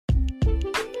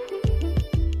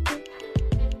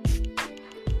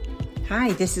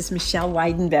Hi, this is Michelle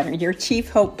Weidenbender, your Chief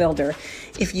Hope Builder.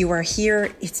 If you are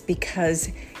here, it's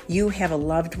because you have a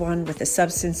loved one with a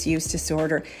substance use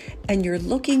disorder and you're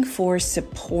looking for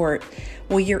support.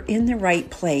 Well, you're in the right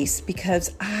place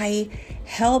because I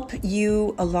help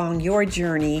you along your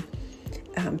journey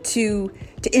to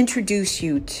introduce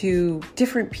you to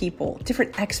different people,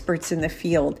 different experts in the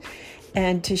field,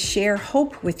 and to share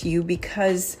hope with you,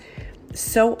 because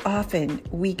so often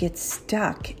we get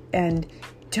stuck and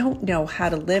don't know how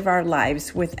to live our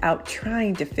lives without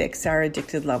trying to fix our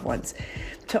addicted loved ones.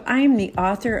 So I am the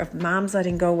author of Moms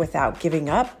Letting Go Without Giving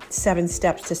Up, 7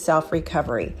 Steps to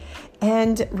Self-Recovery.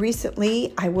 And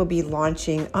recently I will be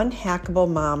launching Unhackable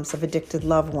Moms of Addicted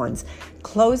Loved Ones,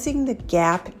 closing the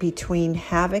gap between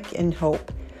havoc and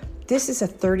hope. This is a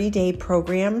 30-day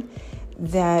program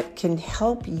that can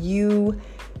help you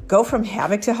go from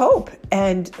havoc to hope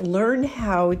and learn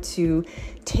how to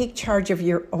take charge of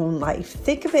your own life.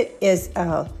 Think of it as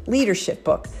a leadership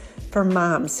book for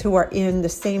moms who are in the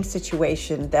same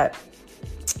situation that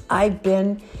I've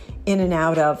been in and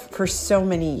out of for so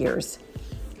many years.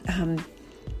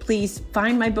 Please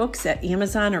find my books at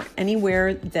Amazon or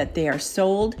anywhere that they are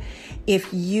sold.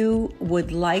 If you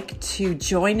would like to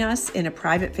join us in a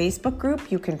private Facebook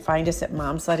group, you can find us at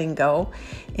Moms Letting Go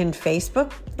in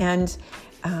Facebook. And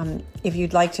if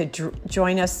you'd like to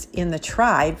join us in the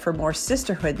tribe for more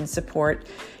sisterhood and support,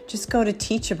 just go to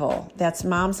Teachable. That's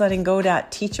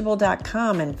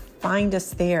momslettinggo.teachable.com and find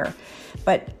us there.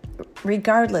 But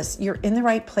regardless, you're in the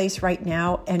right place right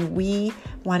now, and we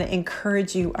want to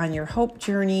encourage you on your hope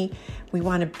journey. We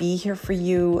want to be here for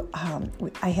you.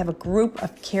 I have a group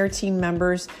of care team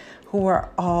members who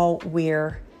are all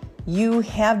where you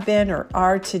have been or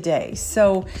are today.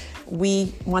 So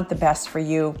we want the best for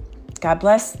you. God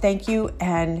bless, thank you,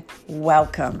 and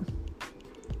welcome.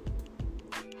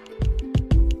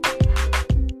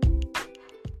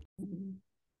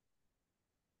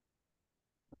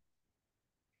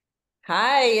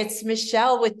 Hi, it's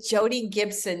Michelle with Jody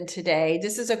Gibson today.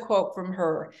 This is a quote from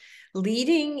her.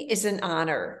 "Leading is an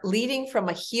honor. Leading from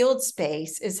a healed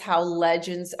space is how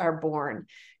legends are born.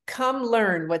 Come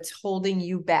learn what's holding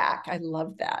you back." I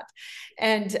love that.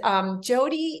 And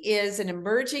Jody is an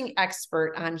emerging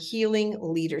expert on healing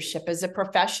leadership. As a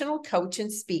professional coach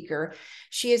and speaker,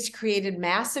 she has created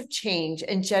massive change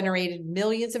and generated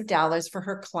millions of dollars for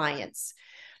her clients.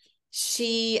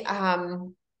 She,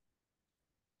 I'm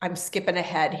skipping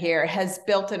ahead here, has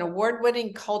built an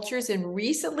award-winning cultures and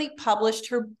recently published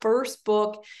her first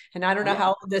book, and I don't know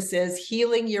how old this is,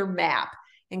 Healing Your Map,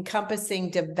 encompassing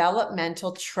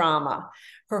developmental trauma.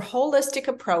 Her holistic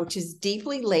approach is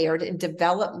deeply layered in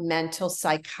developmental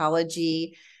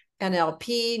psychology,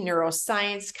 NLP,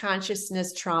 neuroscience,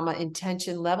 consciousness, trauma,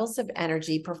 intention, levels of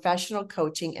energy, professional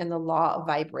coaching, and the law of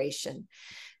vibration.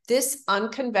 This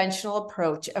unconventional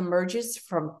approach emerges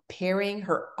from pairing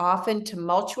her often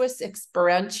tumultuous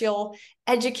experiential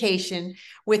education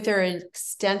with her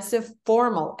extensive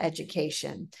formal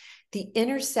education. The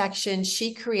intersection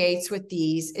she creates with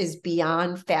these is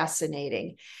beyond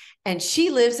fascinating. And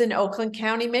she lives in Oakland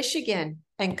County, Michigan,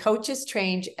 and coaches,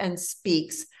 trains, and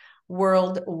speaks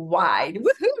worldwide.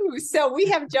 Woohoo! So we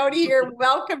have Jody here.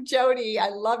 Welcome, Jody. I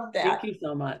love that. Thank you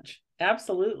so much.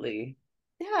 Absolutely.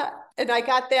 Yeah, and I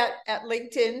got that at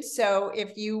LinkedIn. So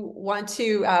if you want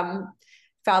to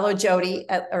follow Jody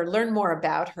or learn more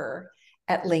about her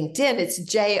at LinkedIn, it's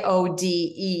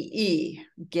Jodee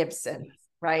Gibson,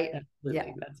 right? Absolutely.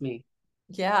 Yeah, That's me.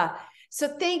 Yeah. So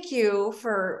thank you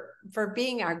for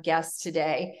being our guest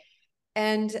today.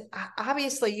 And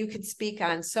obviously you could speak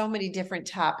on so many different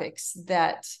topics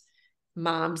that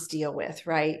moms deal with,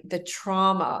 right? The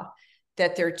trauma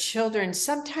that their children,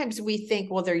 sometimes we think,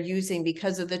 well, they're using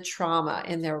because of the trauma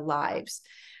in their lives.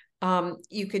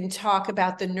 You can talk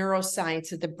about the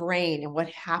neuroscience of the brain and what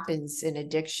happens in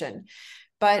addiction.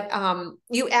 But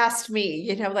you asked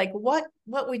me, like, what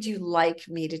would you like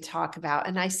me to talk about?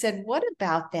 And I said, what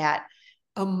about that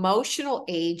emotional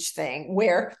age thing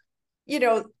where,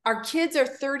 our kids are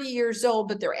 30 years old,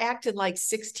 but they're acting like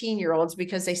 16-year-olds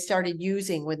because they started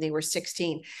using when they were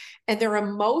 16. And their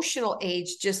emotional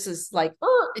age just is like,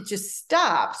 it just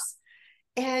stops.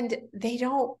 And we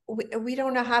don't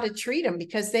know how to treat them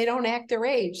because they don't act their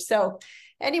age. So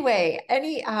anyway,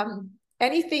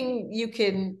 anything you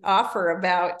can offer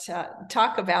about,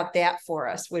 talk about that for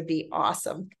us would be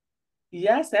awesome.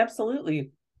 Yes,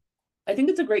 absolutely. I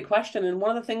think it's a great question. And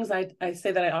one of the things I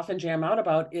say that I often jam out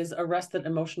about is arrested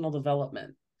emotional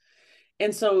development.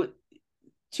 And so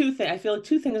I feel like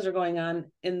two things are going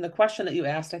on in the question that you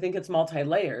asked. I think it's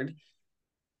multi-layered.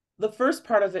 The first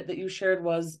part of it that you shared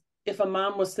was if a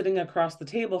mom was sitting across the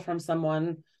table from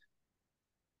someone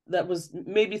that was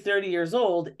maybe 30 years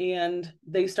old and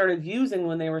they started using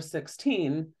when they were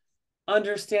 16,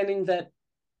 understanding that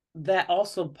that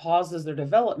also pauses their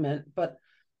development. But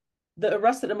the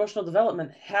arrested emotional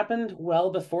development happened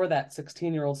well before that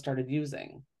 16-year-old started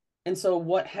using. And so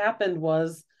what happened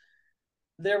was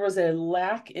there was a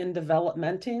lack in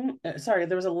developing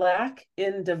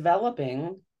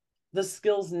the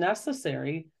skills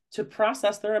necessary to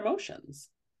process their emotions.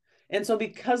 And so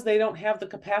because they don't have the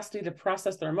capacity to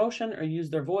process their emotion or use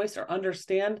their voice or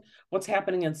understand what's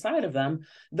happening inside of them,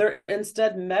 they're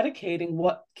instead medicating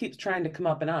what keeps trying to come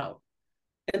up and out.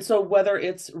 And so whether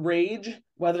it's rage,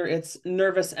 whether it's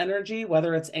nervous energy,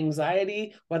 whether it's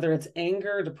anxiety, whether it's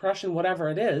anger, depression, whatever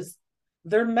it is,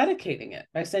 they're medicating it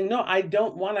by saying, no, I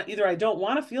don't want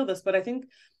to feel this, but I think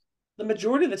the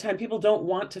majority of the time people don't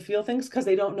want to feel things because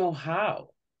they don't know how,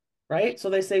 right? So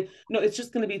they say, no, it's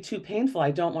just going to be too painful.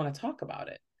 I don't want to talk about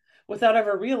it, without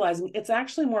ever realizing it's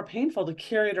actually more painful to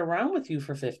carry it around with you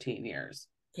for 15 years.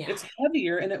 Yeah. It's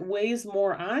heavier and it weighs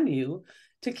more on you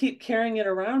to keep carrying it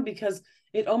around because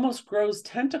it almost grows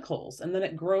tentacles and then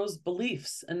it grows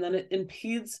beliefs and then it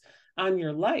impedes on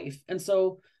your life. And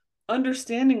so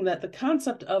understanding that the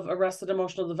concept of arrested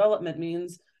emotional development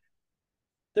means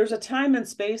there's a time and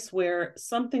space where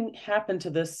something happened to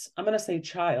this, I'm going to say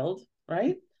child,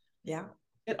 right? Yeah.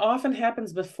 It often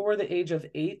happens before the age of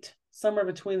 8, somewhere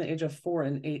between the age of 4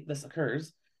 and 8, this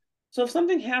occurs. So if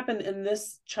something happened and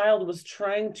this child was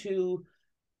trying to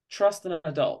trust an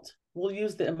adult, we'll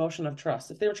use the emotion of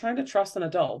trust. If they were trying to trust an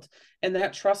adult and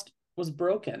that trust was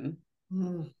broken,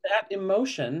 that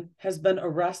emotion has been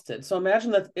arrested. So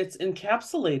imagine that it's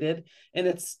encapsulated and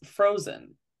it's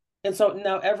frozen. And so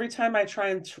now every time I try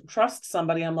and trust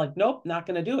somebody, I'm like, nope, not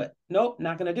going to do it. Nope,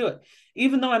 not going to do it.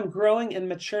 Even though I'm growing and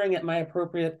maturing at my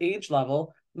appropriate age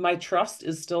level, my trust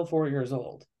is still 4 years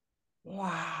old.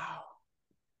 Wow.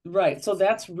 Right. So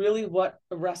that's really what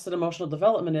arrested emotional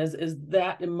development is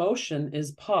that emotion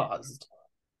is paused.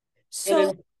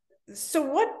 So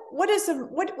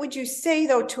what would you say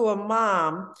though to a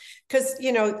mom? Because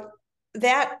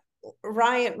that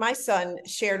Ryan, my son,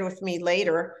 shared with me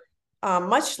later,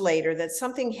 much later, that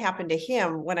something happened to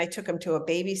him when I took him to a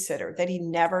babysitter that he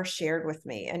never shared with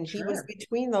me. And he was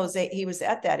between those, he was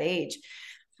at that age.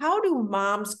 How do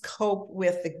moms cope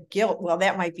with the guilt? Well,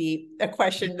 that might be a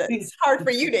question that's hard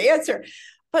for you to answer,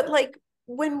 but like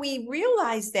when we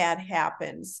realize that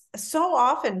happens, so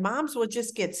often moms will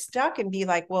just get stuck and be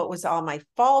like, well, it was all my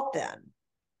fault then.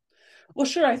 Well,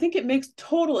 sure. I think it makes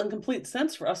total and complete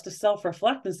sense for us to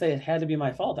self-reflect and say it had to be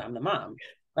my fault. I'm the mom,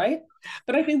 right?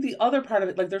 But I think the other part of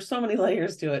it, like there's so many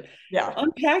layers to it. Yeah.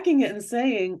 Unpacking it and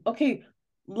saying, okay,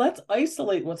 let's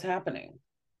isolate what's happening.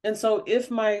 And so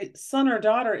if my son or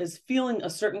daughter is feeling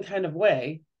a certain kind of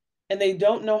way and they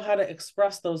don't know how to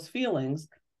express those feelings,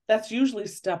 that's usually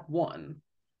step one.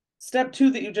 Step two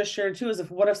that you just shared too is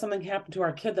what if something happened to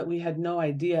our kid that we had no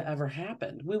idea ever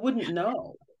happened? We wouldn't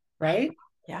know, right?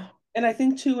 Yeah. And I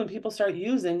think too, when people start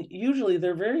using, usually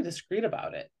they're very discreet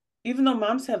about it. Even though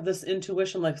moms have this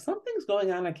intuition, like something's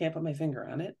going on, I can't put my finger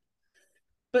on it.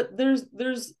 But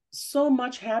there's so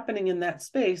much happening in that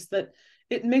space that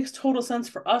it makes total sense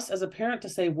for us as a parent to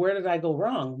say, where did I go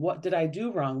wrong? What did I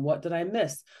do wrong? What did I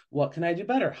miss? What can I do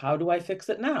better? How do I fix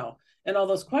it now? And all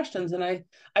those questions. And I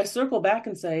circle back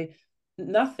and say,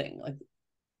 nothing. Like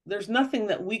there's nothing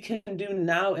that we can do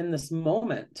now in this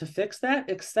moment to fix that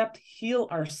except heal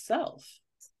ourselves.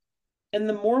 And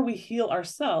the more we heal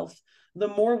ourselves, the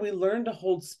more we learn to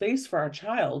hold space for our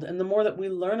child. And the more that we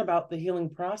learn about the healing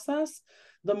process,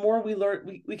 the more we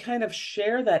learn, we kind of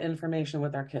share that information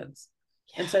with our kids.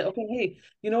 And say, okay, hey,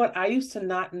 you know what? I used to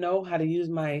not know how to use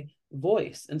my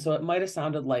voice. And so it might have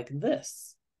sounded like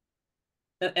this.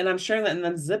 And I'm sharing that and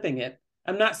then zipping it.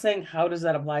 I'm not saying, how does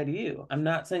that apply to you? I'm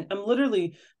not saying, I'm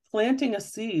literally planting a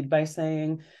seed by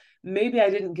saying, maybe I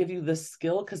didn't give you this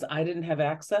skill because I didn't have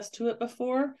access to it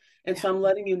before. And so I'm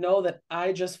letting you know that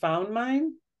I just found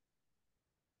mine.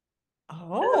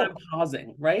 Oh. And then I'm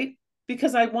pausing, right?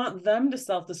 Because I want them to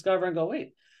self-discover and go,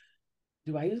 wait,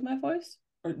 do I use my voice?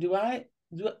 Or do I?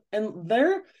 And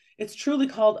it's truly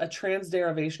called a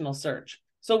transderivational search.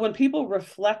 So when people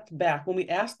reflect back, when we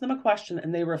ask them a question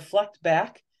and they reflect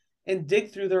back and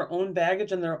dig through their own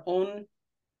baggage and their own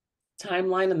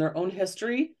timeline and their own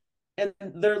history, and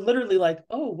they're literally like,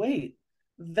 oh, wait,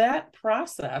 that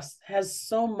process has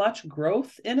so much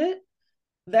growth in it.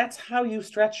 That's how you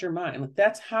stretch your mind. Like,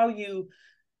 that's how you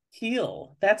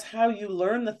heal. That's how you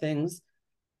learn the things.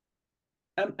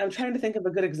 I'm trying to think of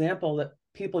a good example that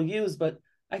people use, but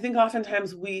I think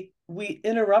oftentimes we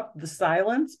interrupt the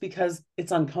silence because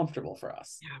it's uncomfortable for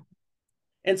us. Yeah.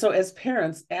 And so as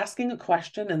parents, asking a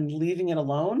question and leaving it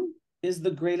alone is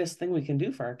the greatest thing we can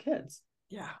do for our kids.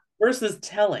 Yeah. Versus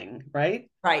telling, right?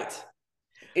 Right.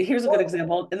 Here's a good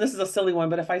example, and this is a silly one,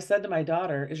 but if I said to my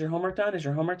daughter, is your homework done? Is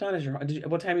your homework done?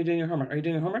 What time are you doing your homework? Are you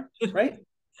doing your homework? Right?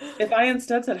 If I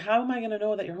instead said, how am I going to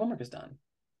know that your homework is done?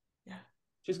 Yeah.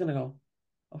 She's going to go,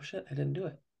 oh shit, I didn't do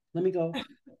it. Let me go.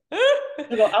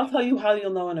 I'll tell you how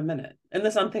you'll know in a minute. And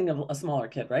this, I'm thinking of a smaller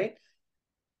kid, right?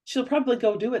 She'll probably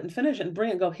go do it and finish it and bring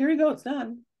it and go, here you go, it's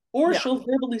done. Or Yeah. she'll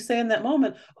verbally say in that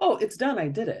moment, oh, it's done, I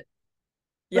did it.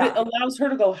 But it Yeah. allows her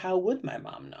to go, how would my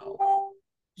mom know?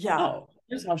 Yeah. Oh,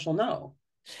 here's how she'll know.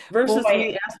 Versus Boy.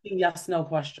 me asking yes, no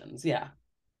questions. Yeah.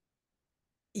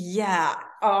 Yeah.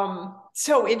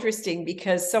 So interesting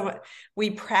because we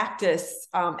practice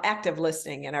active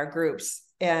listening in our groups,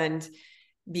 and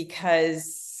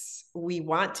because we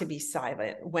want to be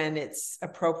silent when it's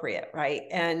appropriate, right?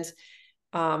 And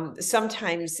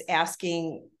sometimes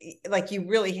asking, like, you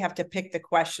really have to pick the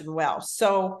question well.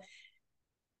 So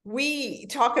we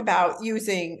talk about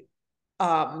using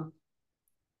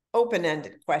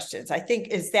open-ended questions. I think,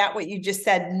 is that what you just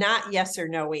said? Not yes or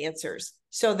no answers.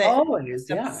 So that Always,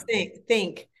 yeah.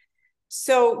 think.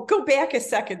 So go back a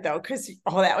second though, because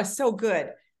that was so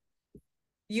good.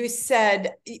 You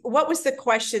said, what was the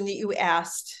question that you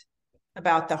asked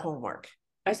about the homework?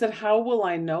 I said, how will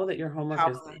I know that your homework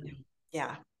is done?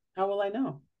 Yeah. How will I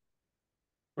know?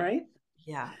 Right?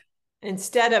 Yeah.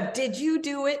 Instead of, did you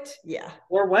do it? Yeah.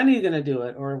 Or when are you going to do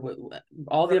it? Or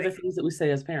all the other things that we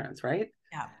say as parents, right?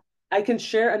 Yeah. I can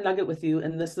share a nugget with you,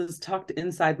 and this is tucked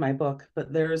inside my book,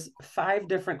 but there's 5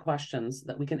 different questions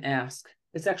that we can ask.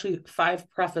 It's actually 5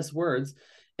 preface words,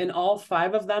 and all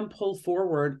 5 of them pull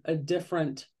forward a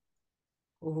different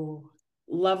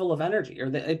level of energy, or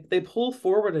they pull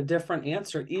forward a different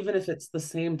answer, even if it's the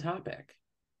same topic.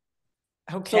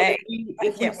 Okay. So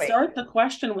if we start the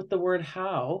question with the word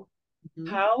how,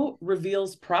 how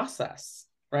reveals process,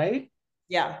 right?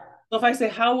 Yeah. So if I say,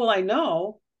 how will I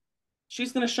know?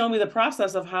 She's going to show me the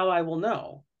process of how I will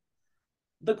know.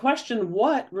 The question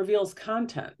what reveals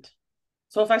content.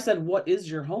 So if I said, what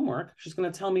is your homework? She's going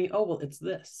to tell me, oh, well, it's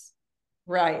this.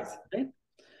 Right.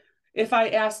 If I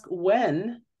ask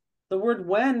when, the word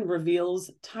when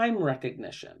reveals time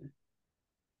recognition.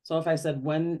 So if I said,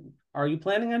 when are you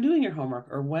planning on doing your homework?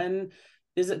 Or when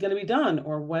is it going to be done?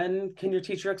 Or when can your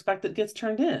teacher expect it gets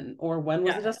turned in? Or when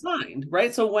was it assigned?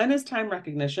 Right? So when is time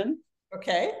recognition?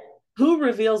 Okay. Who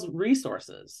reveals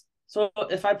resources? So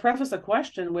if I preface a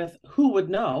question with who would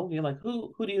know, you're like,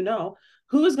 who do you know?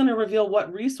 Who is going to reveal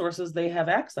what resources they have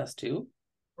access to?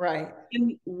 Right.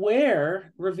 And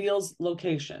where reveals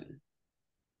location.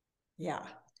 Yeah.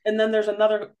 And then there's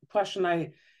another question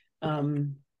I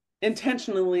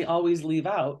intentionally always leave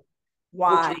out.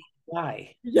 Why?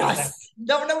 Why? Yes.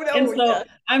 No. And so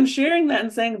I'm sharing that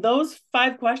and saying those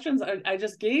 5 questions I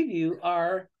just gave you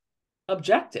are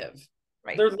objective.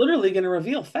 Right. They're literally going to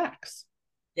reveal facts.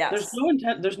 Yes. There's no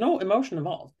intent, there's no emotion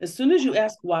involved. As soon as you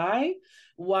ask why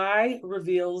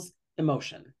reveals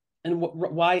emotion. And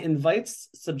why invites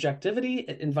subjectivity,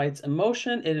 it invites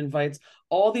emotion, it invites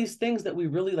all these things that we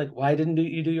really like. Why didn't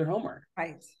you do your homework?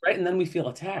 Right. Right. And then we feel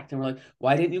attacked and we're like,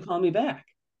 why didn't you call me back?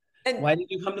 And why didn't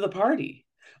you come to the party?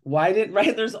 Why didn't,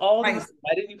 right? There's all these,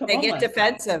 why didn't you come home? They get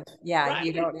defensive. Yeah,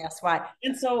 you don't ask why.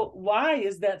 And so why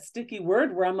is that sticky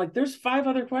word where I'm like, there's 5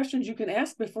 other questions you can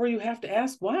ask before you have to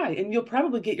ask why. And you'll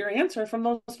probably get your answer from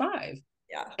those 5.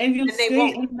 Yeah. And you'll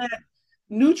stay in that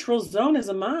neutral zone as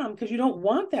a mom because you don't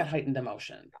want that heightened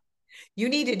emotion. You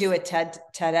need to do a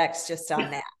TEDx just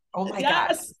on that. Oh my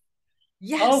gosh.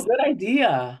 Yes. Oh, good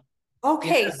idea.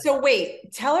 Okay, so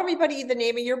wait, tell everybody the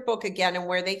name of your book again and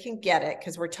where they can get it,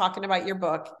 because we're talking about your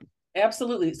book.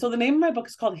 Absolutely. So the name of my book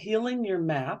is called Healing Your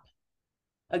Map,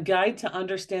 A Guide to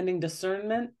Understanding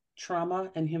Discernment,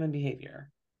 Trauma, and Human Behavior.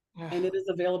 And it is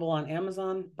available on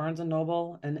Amazon, Barnes &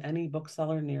 Noble, and any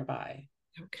bookseller nearby.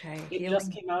 Okay. It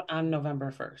just came out on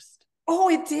November 1st. Oh,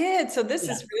 it did. So this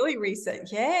is really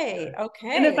recent. Yay.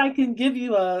 Okay. And if I can give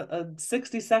you a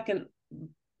 60-second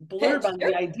blurb on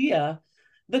the idea,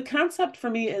 the concept for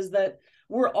me is that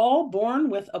we're all born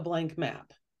with a blank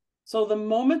map. So the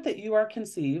moment that you are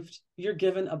conceived, you're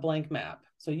given a blank map.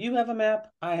 So you have a map,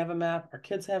 I have a map, our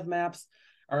kids have maps,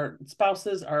 our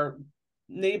spouses, our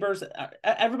neighbors,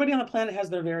 everybody on the planet has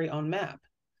their very own map.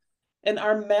 And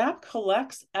our map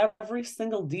collects every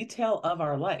single detail of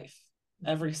our life.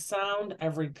 Every sound,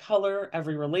 every color,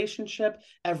 every relationship,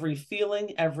 every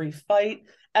feeling, every fight,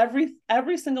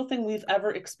 every single thing we've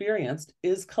ever experienced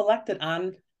is collected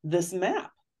on this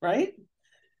map, right?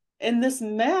 And this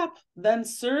map then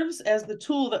serves as the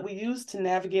tool that we use to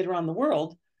navigate around the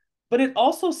world. but it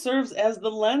also serves as the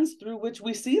lens through which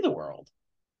we see the world,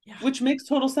 Yeah. which makes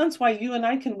total sense why you and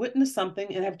I can witness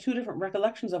something and have two different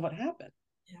recollections of what happened.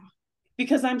 Yeah.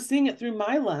 Because I'm seeing it through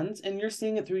my lens and you're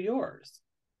seeing it through yours.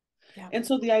 Yeah. And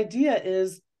so the idea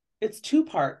is it's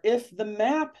two-part. If the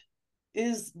map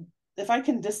is, if I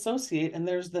can dissociate and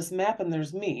there's this map and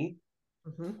there's me,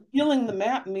 healing the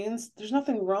map means there's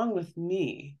nothing wrong with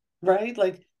me, right?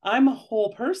 Like I'm a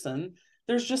whole person.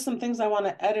 There's just some things I want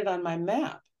to edit on my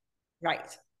map.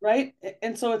 Right. Right.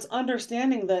 And so it's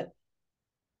understanding that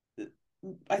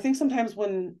I think sometimes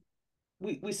when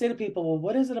we say to people, well,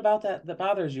 what is it about that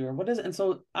bothers you? Or what is it? And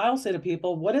so I'll say to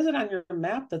people, what is it on your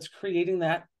map that's creating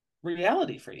that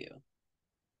reality for you?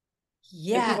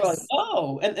 And people are like, Yes.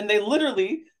 oh, and they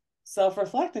literally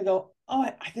self-reflect and go, oh,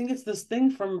 I think it's this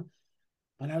thing from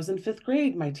when I was in fifth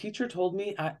grade. My teacher told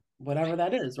me whatever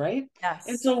that is, right? And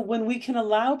Yes. so when we can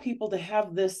allow people to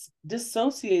have this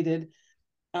dissociated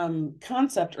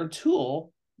concept or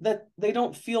tool, that they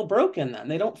don't feel broken, then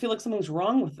they don't feel like something's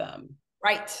wrong with them.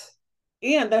 Right.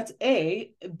 And that's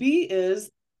A. B is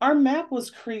our map was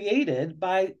created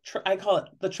by, I call it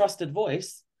the trusted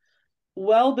voice,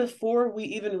 well before we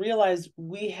even realized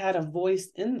we had a voice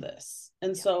in this.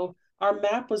 And so our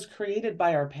map was created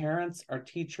by our parents, our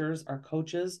teachers, our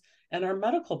coaches, and our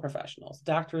medical professionals,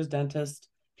 doctors, dentists,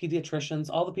 pediatricians,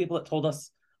 all the people that told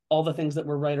us all the things that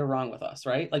were right or wrong with us,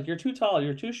 right? Like you're too tall,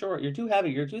 you're too short, you're too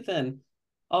heavy, you're too thin,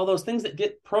 all those things that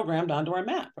get programmed onto our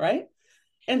map, right?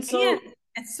 And so,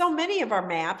 and so many of our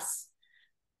maps,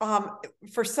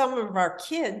 for some of our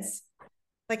kids,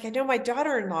 like I know my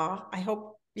daughter-in-law, I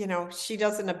hope, she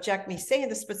doesn't object me saying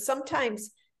this, but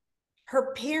sometimes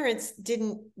her parents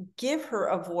didn't give her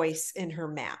a voice in her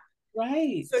map.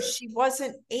 right. So she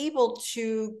wasn't able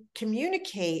to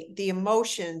communicate the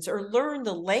emotions or learn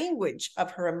the language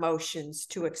of her emotions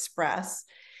to express.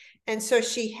 And so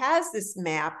she has this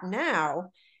map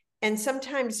now, and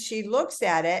sometimes she looks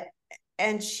at it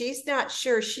and she's not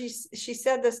sure. She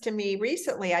said this to me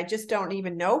recently, I just don't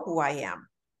even know who I am.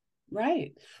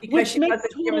 Right. Because Which she makes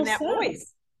wasn't total given that sense.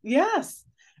 voice. Yes.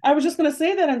 I was just going to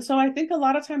say that. And so I think a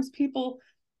lot of times people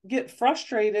get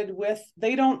frustrated with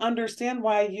they don't understand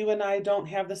why you and I don't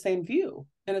have the same view.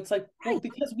 And it's like, well, Right.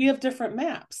 because we have different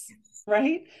maps,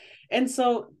 right? And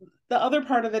so the other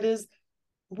part of it is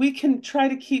we can try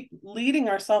to keep leading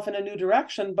ourselves in a new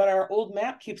direction, but our old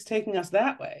map keeps taking us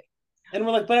that way. And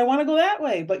we're like, but I want to go that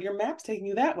way, but your map's taking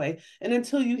you that way. And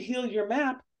until you heal your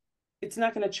map, it's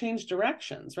not going to change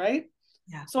directions, right?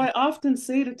 Yeah. So I often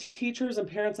say to teachers and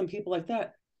parents and people like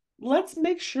that, let's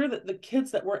make sure that the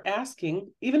kids that we're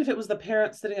asking, even if it was the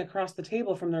parent sitting across the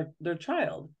table from their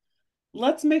child,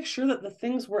 let's make sure that the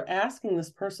things we're asking this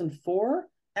person for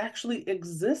actually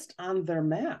exist on their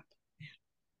map.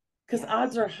 Because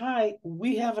odds are high,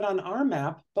 we have it on our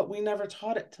map, but we never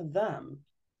taught it to them.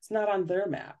 It's not on their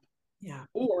map. Yeah.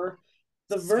 Or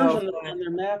the version that's on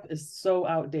their map is so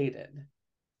outdated.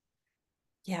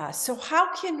 Yeah. So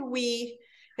how can we,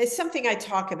 it's something I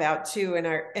talk about too in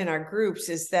our groups,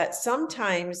 is that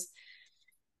sometimes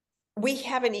we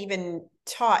haven't even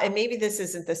taught, and maybe this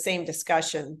isn't the same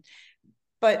discussion,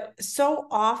 but so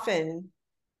often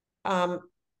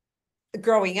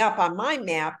growing up on my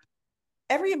map,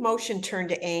 every emotion turned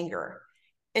to anger.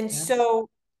 And so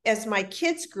as my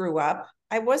kids grew up,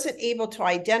 I wasn't able to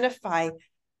identify,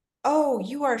 oh,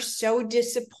 you are so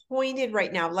disappointed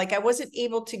right now. Like I wasn't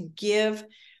able to give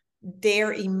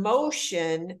their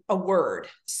emotion a word.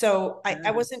 So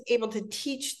I wasn't able to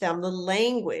teach them the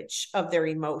language of their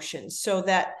emotions, so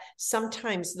that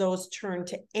sometimes those turn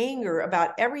to anger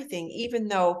about everything, even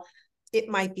though it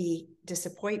might be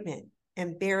disappointment,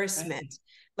 embarrassment,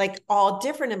 like all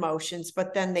different emotions,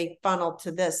 but then they funnel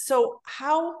to this. So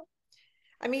how,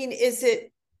 I mean, is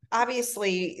it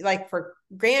obviously like for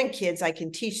grandkids, I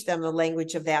can teach them the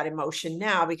language of that emotion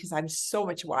now because I'm so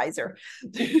much wiser.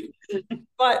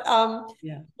 But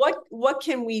what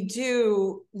can we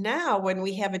do now when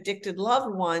we have addicted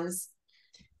loved ones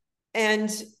and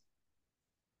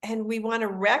we want to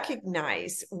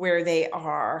recognize where they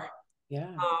are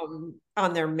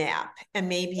on their map and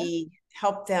maybe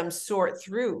help them sort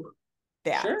through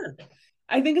that? Sure.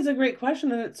 I think it's a great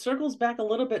question. And it circles back a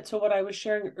little bit to what I was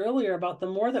sharing earlier about the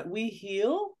more that we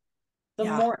heal, the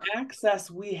more access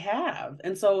we have.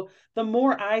 And so the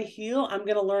more I heal, I'm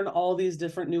going to learn all these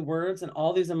different new words and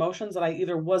all these emotions that I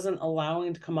either wasn't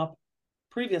allowing to come up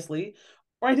previously,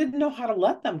 or I didn't know how to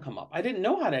let them come up. I didn't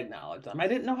know how to acknowledge them. I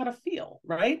didn't know how to feel,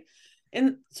 right?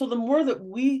 And so the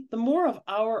more of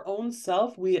our own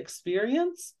self we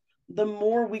experience, the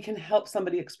more we can help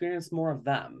somebody experience more of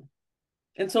them.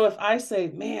 And so if I say,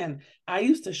 man, I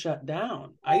used to shut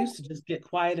down, I used to just get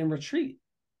quiet and retreat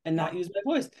and Yeah. not use my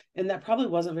voice. And that probably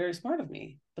wasn't very smart of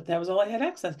me, but that was all I had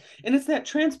access. And it's that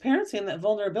transparency and that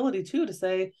vulnerability too, to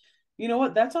say, you know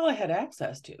what, that's all I had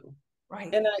access to.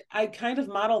 Right. And I kind of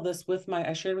model this with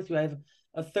I shared with you, I have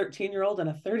a 13-year-old and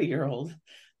a 30-year-old.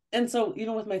 And so,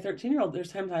 with my 13-year-old,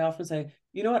 there's times I often say,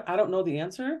 you know what, I don't know the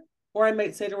answer. Or I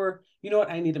might say to her, you know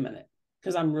what, I need a minute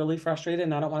because I'm really frustrated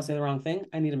and I don't want to say the wrong thing.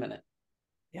 I need a minute.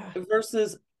 Yeah.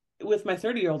 Versus with my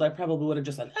 30-year-old, I probably would have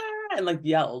just said, and like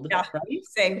yelled, Yeah. right?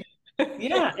 Same.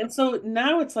 Yeah. And so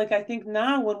now it's like, I think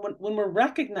now when we're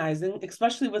recognizing,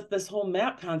 especially with this whole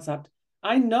map concept,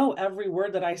 I know every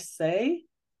word that I say,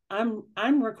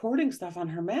 I'm recording stuff on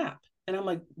her map. And I'm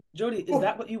like, Jody, is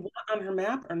that what you want on her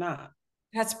map or not?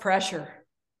 That's pressure.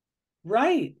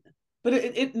 Right. But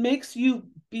it makes you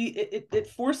it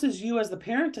forces you as the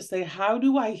parent to say, how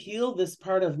do I heal this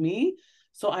part of me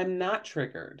so I'm not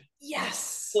triggered, Yes.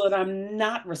 so that I'm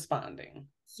not responding?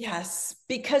 Yes,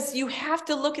 because you have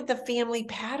to look at the family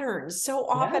patterns. So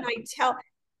often Yeah.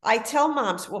 I tell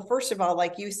moms, well, first of all,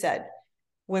 like you said,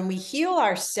 when we heal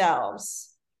ourselves,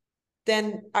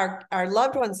 then our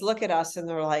loved ones look at us and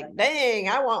they're like, dang,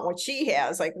 I want what she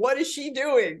has. Like, what is she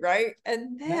doing? Right.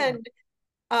 And Yeah. then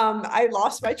I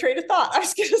lost my train of thought. I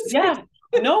was gonna say, Yeah.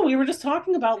 No, we were just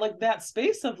talking about like that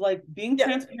space of like being yeah,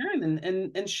 transparent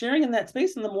and sharing in that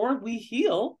space. And the more we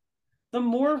heal, the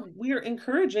more we are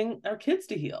encouraging our kids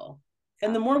to heal. And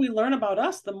yeah. the more we learn about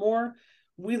us, the more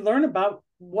we learn about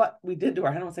what we did to our,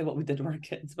 I don't want to say what we did to our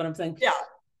kids, but I'm saying, Yeah.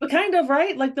 but kind of,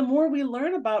 right? Like the more we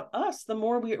learn about us, the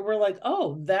more we're like,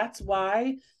 oh, that's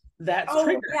why that's Oh,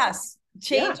 triggered. yes.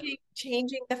 Yeah.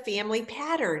 Changing the family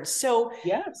patterns. So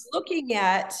Yes. looking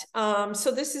at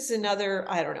so this is another,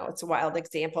 I don't know, it's a wild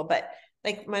example, but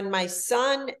like when my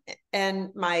son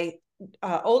and my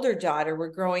older daughter were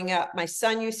growing up, my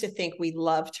son used to think we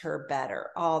loved her better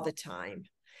all the time.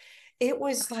 It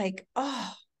was like,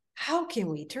 oh, how can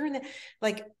we turn that?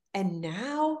 Like, and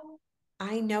now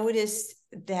I noticed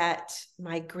that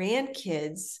my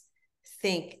grandkids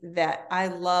think that I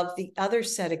love the other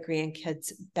set of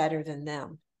grandkids better than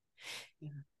them. Yeah.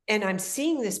 And I'm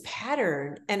seeing this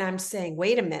pattern and I'm saying,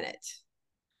 wait a minute,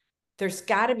 there's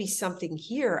got to be something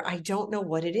here. I don't know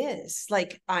what it is.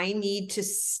 Like, I need to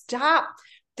stop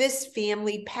this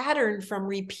family pattern from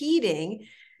repeating.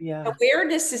 Yeah.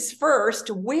 Awareness is first.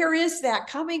 Where is that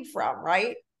coming from?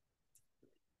 Right.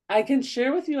 I can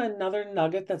share with you another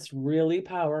nugget that's really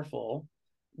powerful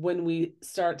when we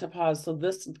start to pause. So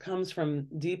this comes from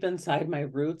deep inside my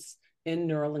roots in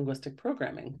neurolinguistic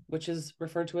programming, which is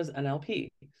referred to as NLP.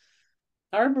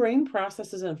 Our brain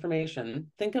processes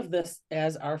information. Think of this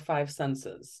as our five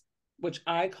senses, which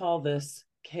I call this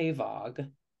KVOG,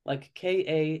 like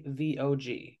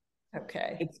KAVOG.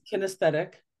 Okay. It's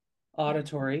kinesthetic,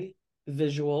 auditory,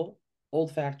 visual,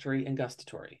 olfactory, and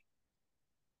gustatory.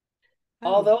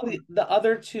 Oh, Although the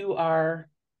other two are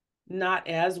not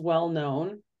as well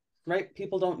known, right?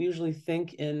 People don't usually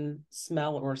think in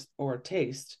smell or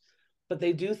taste, but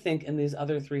they do think in these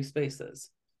other three spaces.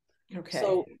 okay.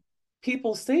 So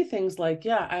people say things like,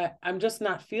 yeah, I'm just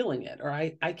not feeling it, or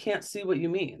I can't see what you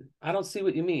mean. I don't see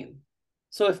what you mean.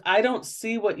 So if I don't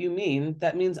see what you mean,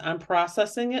 that means I'm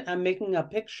processing it. I'm making a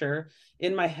picture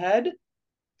in my head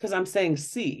because I'm saying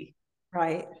see,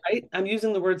 Right. right? I'm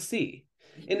using the word see.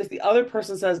 And if the other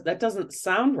person says that doesn't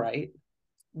sound right,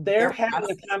 they're They're having a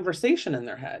processing. conversation in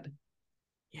their head.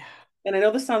 Yeah. And I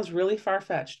know this sounds really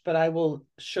far-fetched, but I will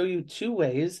show you two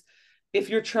ways. If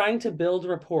you're trying to build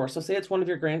rapport, so say it's one of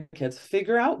your grandkids,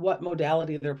 figure out what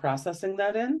modality they're processing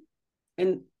that in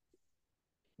and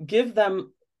give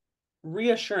them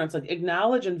reassurance, like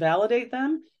acknowledge and validate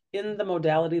them in the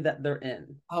modality that they're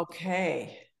in.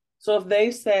 Okay. So if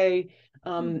they say,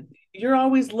 you're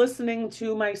always listening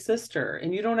to my sister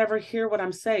and you don't ever hear what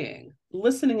I'm saying,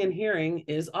 listening and hearing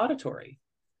is auditory.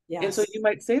 And so Yes. you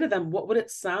might say to them, what would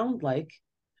it sound like?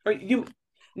 Or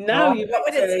now Oh, you what might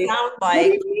would it say, sound what do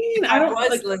like you mean? if I I don't was like,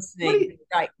 what do listening? you,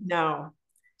 Right. No,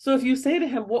 so if you say to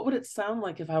him, what would it sound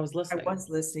like if I was I listening? was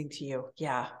listening to you.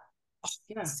 Yeah.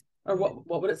 Yeah. So Or good.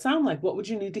 what would it sound like? What would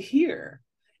you need to hear?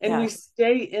 And we Yes.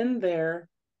 stay in their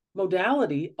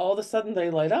modality, all of a sudden they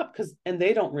light up and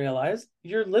they don't realize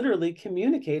you're literally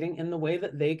communicating in the way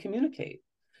that they communicate.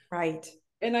 Right.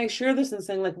 And I share this in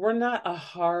saying, like, we're not a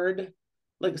hard,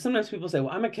 like sometimes people say, well,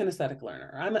 I'm a kinesthetic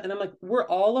learner. And I'm like, we're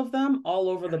all of them all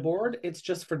over the board. It's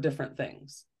just for different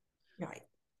things. Right.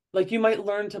 Like you might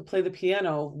learn to play the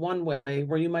piano one way,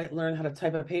 where you might learn how to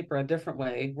type a paper a different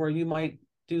way, where you might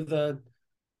do the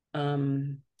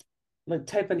like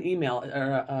type an email or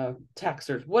a text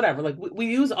or whatever. Like we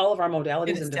use all of our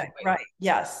modalities in different ways. Right.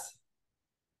 Yes.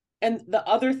 And the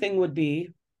other thing would be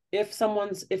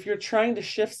if you're trying to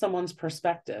shift someone's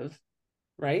perspective,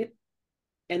 right?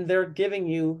 And they're giving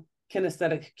you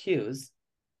kinesthetic cues,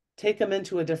 take them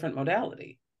into a different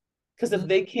modality. Because if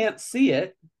they can't see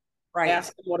it, right,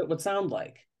 ask them what it would sound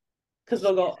like. Because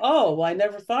they'll go, oh, well, I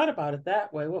never thought about it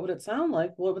that way. What would it sound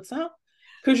like? What would it sound?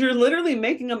 Because you're literally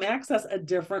making them access a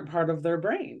different part of their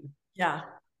brain. Yeah.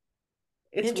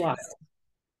 It's wild.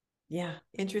 Yeah,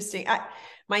 interesting.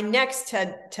 My next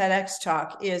TEDx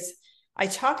talk is I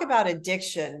talk about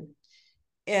addiction,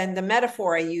 and the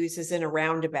metaphor I use is in a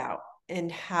roundabout,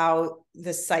 and how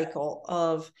the cycle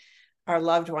of our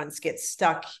loved ones get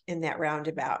stuck in that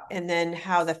roundabout, and then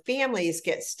how the families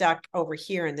get stuck over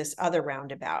here in this other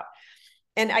roundabout.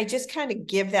 And I just kind of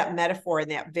give that metaphor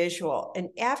and that visual. And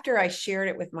after I shared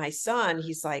it with my son,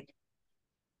 he's like,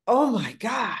 oh my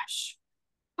gosh,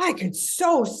 I could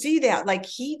so see that. Like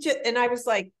he just, and I was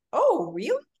like, oh,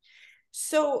 really?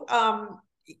 So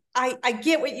I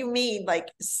get what you mean. Like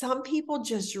some people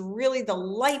just really, the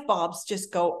light bulbs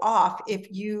just go off if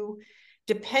you,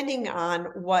 depending on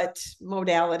what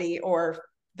modality or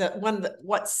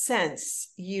what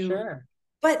sense you, Sure.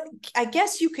 But I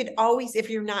guess you could always,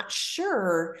 if you're not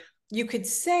sure, you could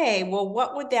say, well,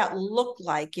 what would that look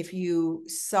like if you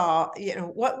saw,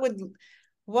 what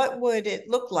would it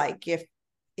look like if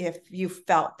you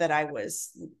felt that I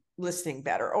was listening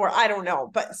better, or I don't know.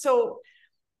 But so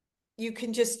you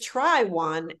can just try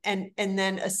one and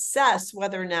then assess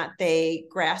whether or not they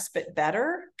grasp it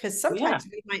better. Because sometimes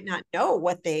we might not know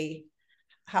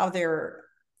how they're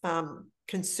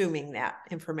consuming that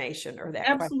information or that.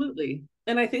 Absolutely. Question.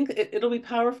 And I think it'll be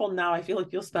powerful now. I feel like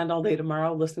you'll spend all day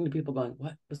tomorrow listening to people going,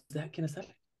 what was that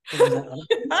kinesthetic?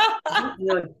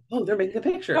 You're like, oh, they're making a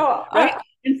picture. Oh, right?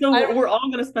 And so we're all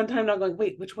going to spend time now going,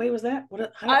 wait, which way was that?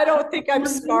 I don't think I'm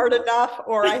smart enough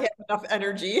or I have enough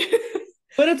energy.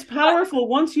 But it's powerful.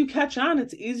 Once you catch on,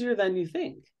 it's easier than you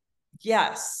think.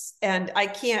 Yes. And I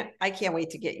can't wait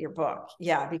to get your book.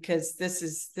 Yeah, because this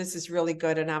is really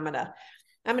good. And I'm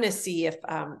gonna see if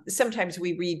sometimes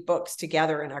we read books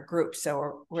together in our group.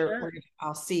 So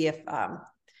I'll see if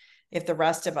the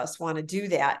rest of us want to do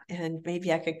that. And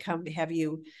maybe I could have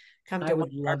you come to one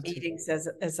of our meetings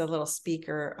as a little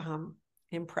speaker,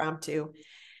 impromptu.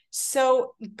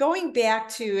 So going back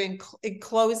to in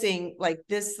closing, like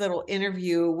this little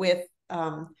interview with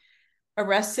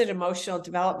Arrested Emotional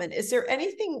Development, is there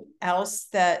anything else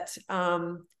that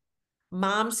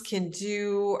moms can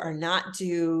do or not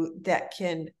do that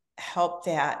can help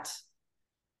that?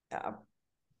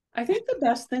 I think the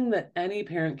best thing that any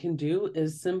parent can do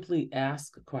is simply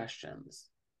ask questions.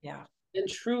 Yeah. And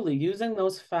truly using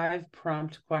those 5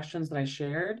 prompt questions that I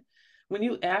shared, when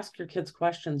you ask your kids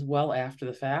questions well after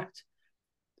the fact,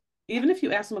 even if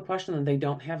you ask them a question and they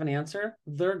don't have an answer,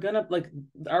 they're going to, like,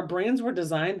 our brains were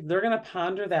designed, they're going to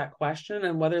ponder that question,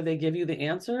 and whether they give you the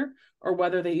answer or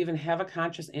whether they even have a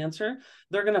conscious answer,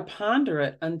 they're going to ponder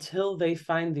it until they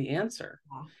find the answer.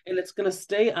 Wow. And it's going to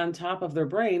stay on top of their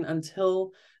brain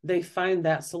until they find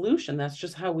that solution. That's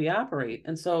just how we operate.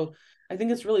 And so I think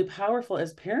it's really powerful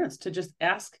as parents to just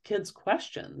ask kids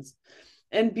questions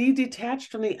and be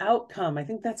detached from the outcome. I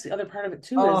think that's the other part of it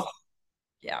too. Is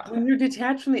yeah, when you're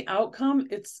detached from the outcome,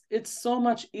 it's so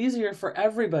much easier for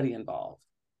everybody involved.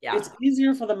 Yeah. It's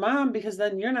easier for the mom because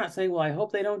then you're not saying, well, I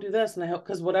hope they don't do this. And I hope,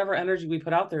 because whatever energy we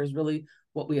put out there is really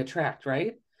what we attract,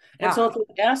 right? Yeah. And so it's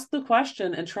like, ask the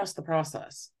question and trust the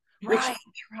process. Right.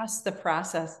 Trust the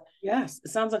process. Yes.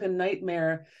 It sounds like a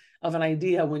nightmare of an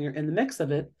idea when you're in the mix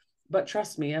of it. But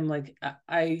trust me, I'm like,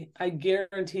 I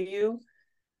guarantee you,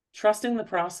 trusting the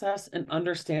process and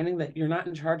understanding that you're not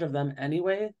in charge of them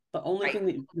anyway. The only thing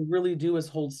that you can really do is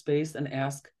hold space and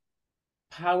ask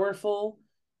powerful,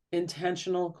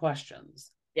 intentional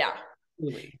questions. Yeah.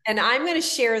 Really. And I'm going to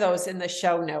share those in the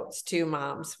show notes too,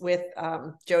 moms, with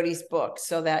Jody's book,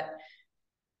 so that,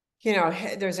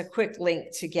 there's a quick link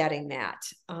to getting that.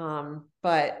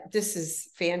 But this is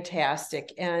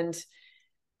fantastic. And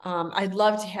I'd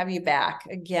love to have you back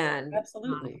again.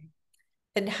 Absolutely.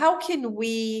 And how can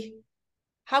we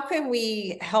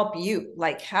help you?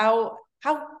 Like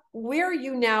where are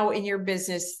you now in your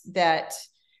business that,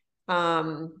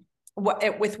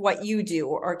 with what you do,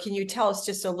 or can you tell us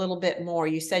just a little bit more?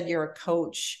 You said you're a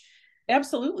coach.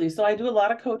 Absolutely. So I do a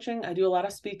lot of coaching. I do a lot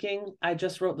of speaking. I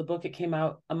just wrote the book. It came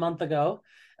out a month ago.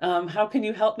 How can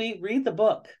you help me? Read the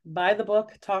book, buy the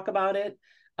book, talk about it.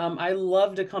 I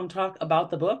love to come talk about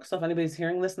the book. So if anybody's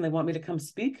hearing this and they want me to come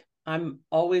speak, I'm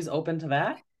always open to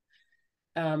that.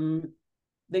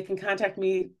 they can contact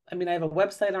me. I mean, I have a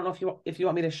website. I don't know if you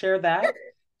want me to share that.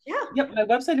 Yeah. Yep, my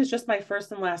website is just my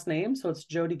first and last name. So it's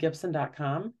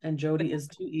jodygibson.com. And Jody is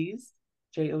two E's,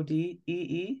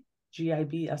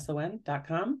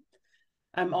 JODEEGIBSON.com.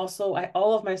 I'm also,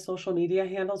 all of my social media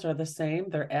handles are the same.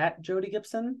 They're at Jody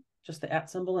Gibson, just the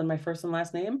at symbol and my first and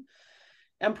last name.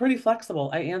 I'm pretty flexible.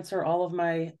 I answer all of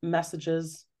my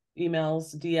messages,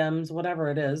 emails, DMs, whatever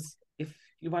it is. If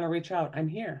you want to reach out, I'm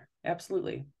here.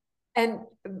 Absolutely. And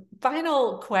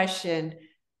final question,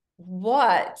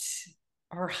 what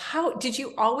or how did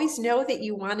you always know that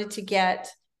you wanted to get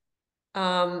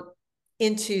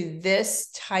into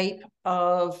this type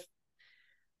of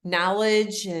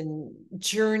knowledge and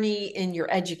journey in your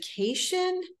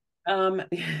education?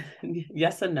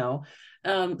 Yes and no.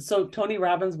 So Tony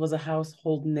Robbins was a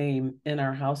household name in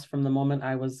our house from the moment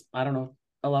I was, I don't know,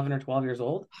 11 or 12 years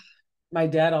old. My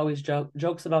dad always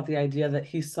jokes about the idea that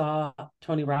he saw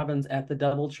Tony Robbins at the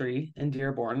DoubleTree in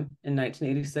Dearborn in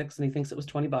 1986, and he thinks it was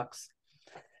 $20.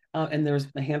 And there was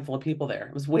a handful of people there.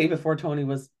 It was way before Tony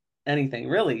was anything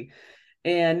really.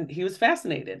 And he was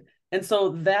fascinated. And so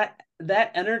that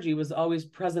energy was always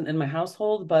present in my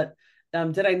household. But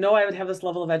did I know I would have this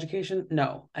level of education?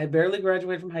 No, I barely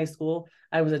graduated from high school.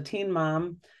 I was a teen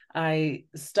mom. I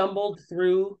stumbled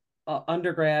through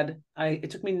undergrad.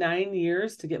 It took me 9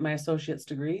 years to get my associate's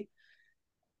degree.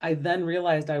 I then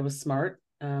realized I was smart,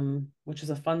 which is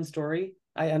a fun story.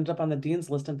 I ended up on the dean's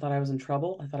list and thought I was in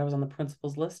trouble. I thought I was on the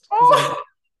principal's list because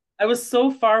I was so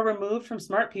far removed from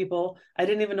smart people. I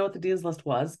didn't even know what the dean's list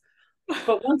was.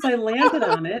 But once I landed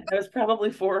on it, I was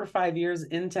probably 4 or 5 years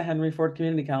into Henry Ford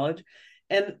Community College.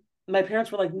 And my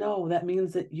parents were like, no, that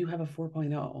means that you have a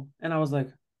 4.0. And I was like,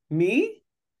 me?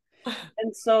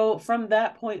 And so from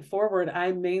that point forward,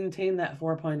 I maintained that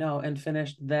 4.0 and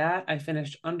finished that. I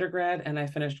finished undergrad and I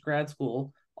finished grad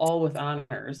school, all with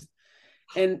honors.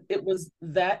 And it was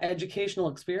that educational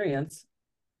experience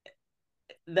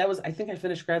that was, I think I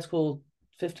finished grad school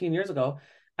 15 years ago.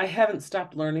 I haven't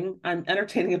stopped learning. I'm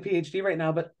entertaining a PhD right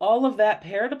now, but all of that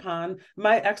paired upon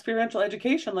my experiential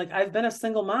education. Like I've been a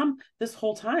single mom this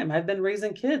whole time. I've been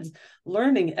raising kids,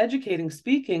 learning, educating,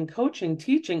 speaking, coaching,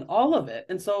 teaching, all of it.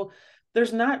 And so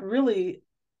there's not really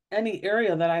any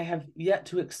area that I have yet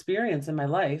to experience in my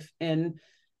life. And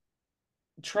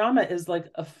trauma is like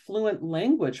a fluent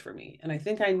language for me. And I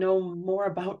think I know more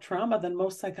about trauma than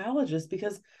most psychologists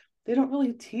because they don't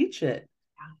really teach it.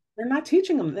 They're not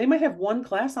teaching them. They might have one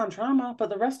class on trauma, but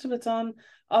the rest of it's on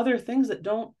other things that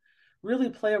don't really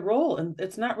play a role. And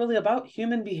it's not really about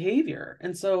human behavior.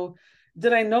 And so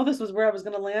did I know this was where I was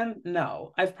going to land?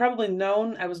 No. I've probably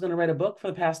known I was going to write a book for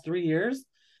the past 3 years.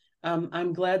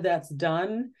 I'm glad that's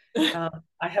done. I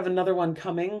have another one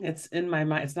coming. It's in my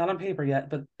mind. It's not on paper yet,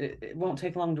 but it won't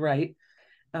take long to write.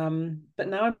 But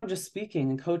now I'm just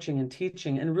speaking and coaching and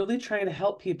teaching and really trying to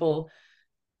help people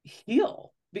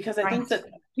heal, because I think that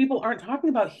people aren't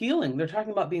talking about healing. They're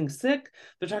talking about being sick.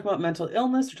 They're talking about mental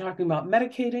illness. They're talking about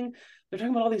medicating. They're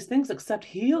talking about all these things except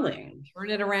healing. Turn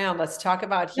it around. Let's talk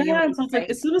about healing. Yeah, so it's like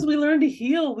as soon as we learn to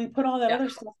heal, we put all that other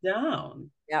stuff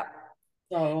down. Yeah.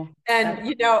 So,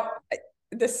 and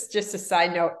this is just a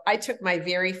side note. I took my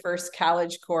very first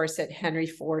college course at Henry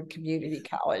Ford Community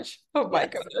College. Oh my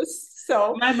goodness.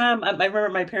 So my mom, I remember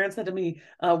my parents said to me,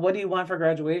 what do you want for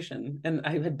graduation? And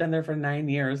I had been there for 9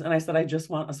 years. And I said, I just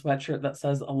want a sweatshirt that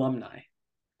says alumni.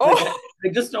 Like, I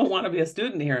just don't want to be a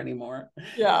student here anymore.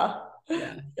 Yeah,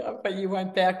 but you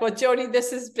went back. Well, Jody,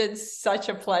 this has been such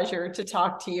a pleasure to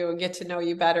talk to you and get to know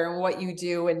you better and what you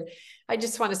do. And I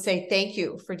just want to say thank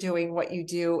you for doing what you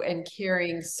do and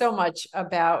caring so much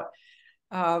about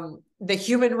the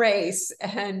human race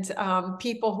and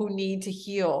people who need to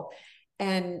heal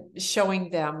and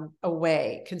showing them a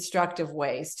way, constructive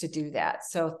ways to do that.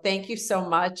 So thank you so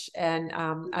much. And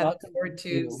I look forward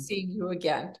to seeing you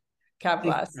again. God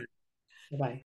bless. Bye-bye.